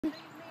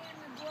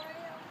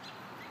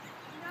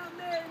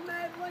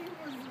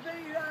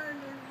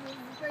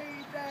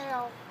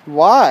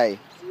Why?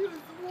 She was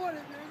one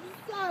of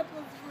the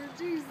disciples for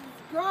Jesus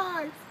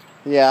Christ.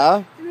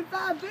 Yeah? And if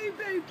I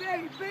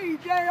be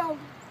down,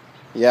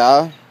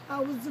 Yeah? I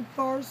was the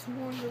first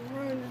one to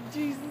run to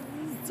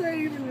Jesus'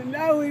 team and to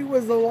know he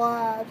was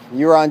alive.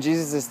 You were on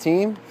Jesus'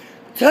 team?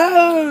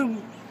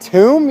 Tomb!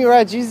 Tomb? You were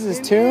at Jesus'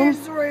 In tomb?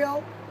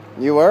 Israel.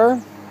 You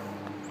were?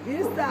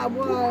 Yes, I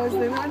was,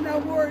 and I know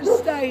where it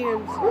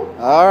stands.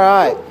 All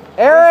right.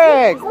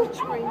 Eric! It stands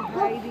between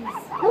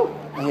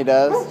Hades. He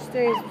does? It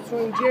stands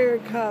between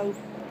Jericho.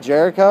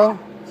 Jericho?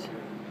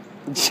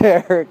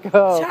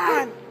 Jericho.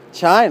 China.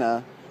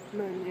 China?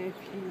 My nephew.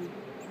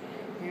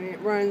 And it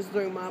runs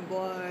through my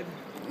blood.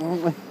 Oh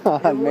my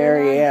God,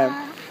 Mary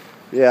Ann.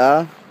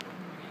 Yeah?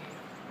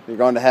 You're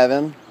going to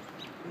heaven?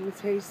 Let me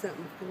tell you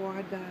something before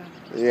I die.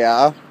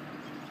 Yeah?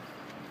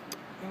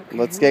 Okay,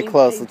 Let's get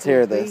close. Let's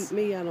hear this. Beat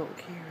me, I don't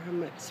care how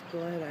much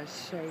blood I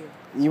shed.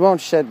 You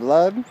won't shed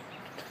blood?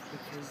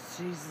 Because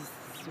Jesus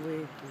is with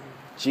me.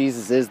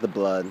 Jesus is the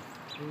blood.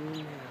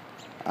 You know.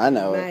 I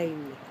know He it. made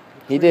me.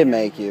 He did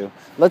make you.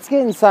 Let's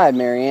get inside,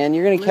 Mary Ann.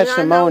 You're going to catch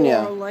pneumonia.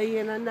 I know Orly,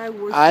 and I know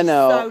where she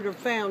sewed her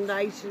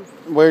foundation.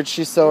 Where'd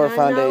she sew her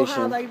foundation?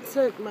 I know how they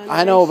took my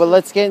I know, but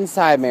let's get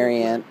inside,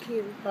 Mary Ann.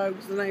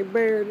 Folks, and they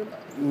buried them.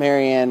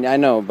 Mary Ann, I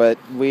know, but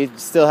we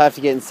still have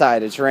to get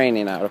inside. It's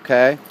raining out,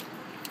 okay?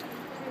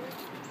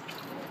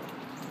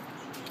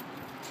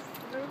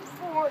 There's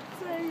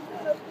 14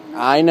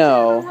 I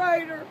know.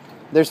 Generator.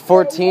 There's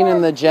 14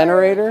 in the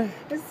generator?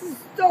 It's a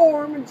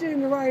storm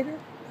generator.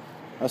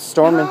 A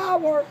storm?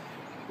 Power,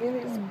 and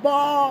it's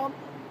bomb,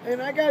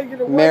 and I gotta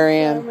get away Mary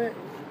Ann. from it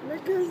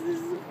because this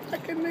is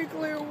like a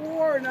nuclear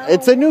war. And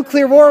It's a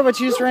nuclear war, but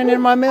you just ran into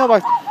my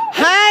mailbox.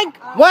 Hank!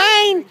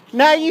 Wayne!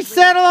 Now you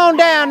settle on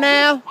down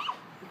now.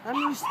 I'm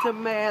used to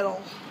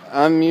metal.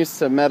 I'm used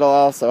to metal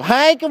also.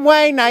 Hank and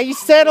Wayne, now you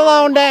settle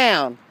on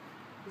down.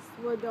 This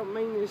wood don't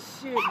mean this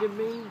shit to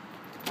me.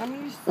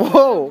 I'm used to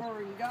Whoa. silver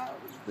and gold.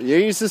 You're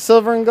used to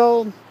silver and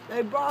gold?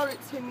 They brought it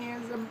to me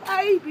as a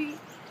baby.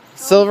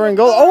 Silver and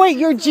gold? Oh wait,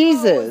 you're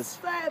Jesus.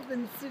 I was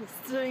 7,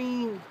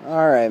 16.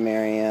 Alright,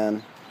 Mary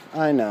Ann.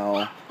 I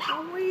know.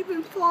 And we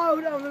even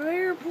flown on an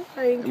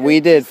airplane. We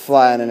did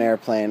fly in an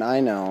airplane, I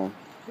know.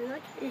 And I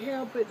can't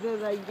help it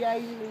that they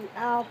gave me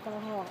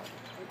alcohol.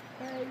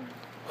 Okay?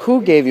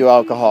 Who gave you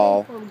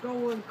alcohol? From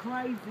going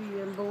crazy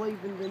and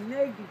believing the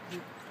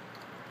negative.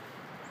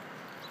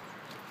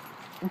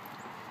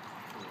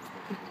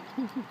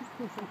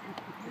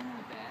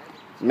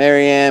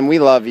 Mary Ann, we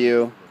love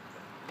you.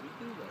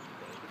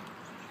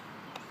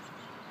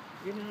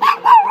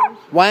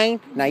 Wayne,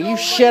 now you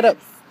shut up.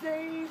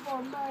 Steve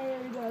are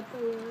married up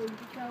there in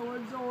Tacoma,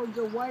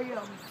 Georgia.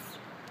 Webbs.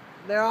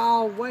 They're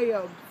all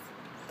Webbs.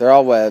 They're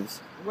all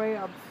webs.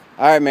 Webbs.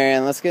 Alright, Mary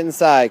Ann, let's get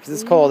inside because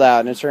it's cold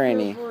out and it's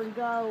rainy. Silver and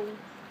gold.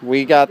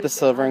 We got the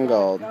silver and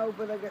gold.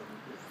 But I got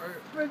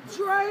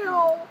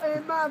betrayal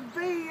and my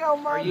V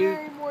on my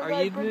name where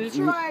they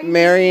betrayed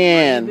Mary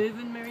Ann. Are you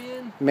moving, Mary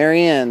Ann?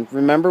 Mary Ann,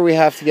 remember we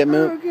have to get I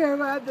moved. don't care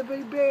if I have to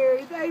be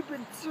buried. They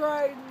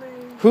betrayed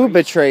me. Who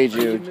betrayed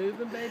Are you you?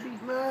 moving, baby?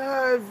 My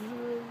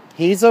husband.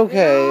 He's And all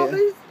okay.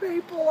 these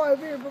people over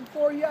here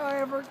before y'all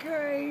ever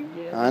came.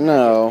 Yeah, I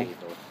know.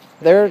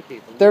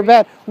 They're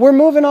bad. We're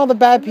moving all the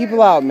bad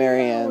people out,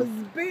 Mary I was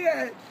Ann.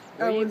 bit.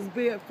 I was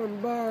bit from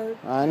birth.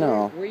 I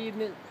know. Where you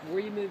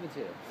moving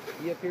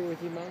to? You up here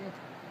with your mama?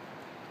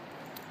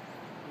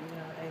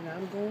 Yeah, and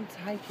I'm going to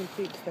take and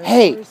fix their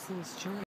Hey. person's drink.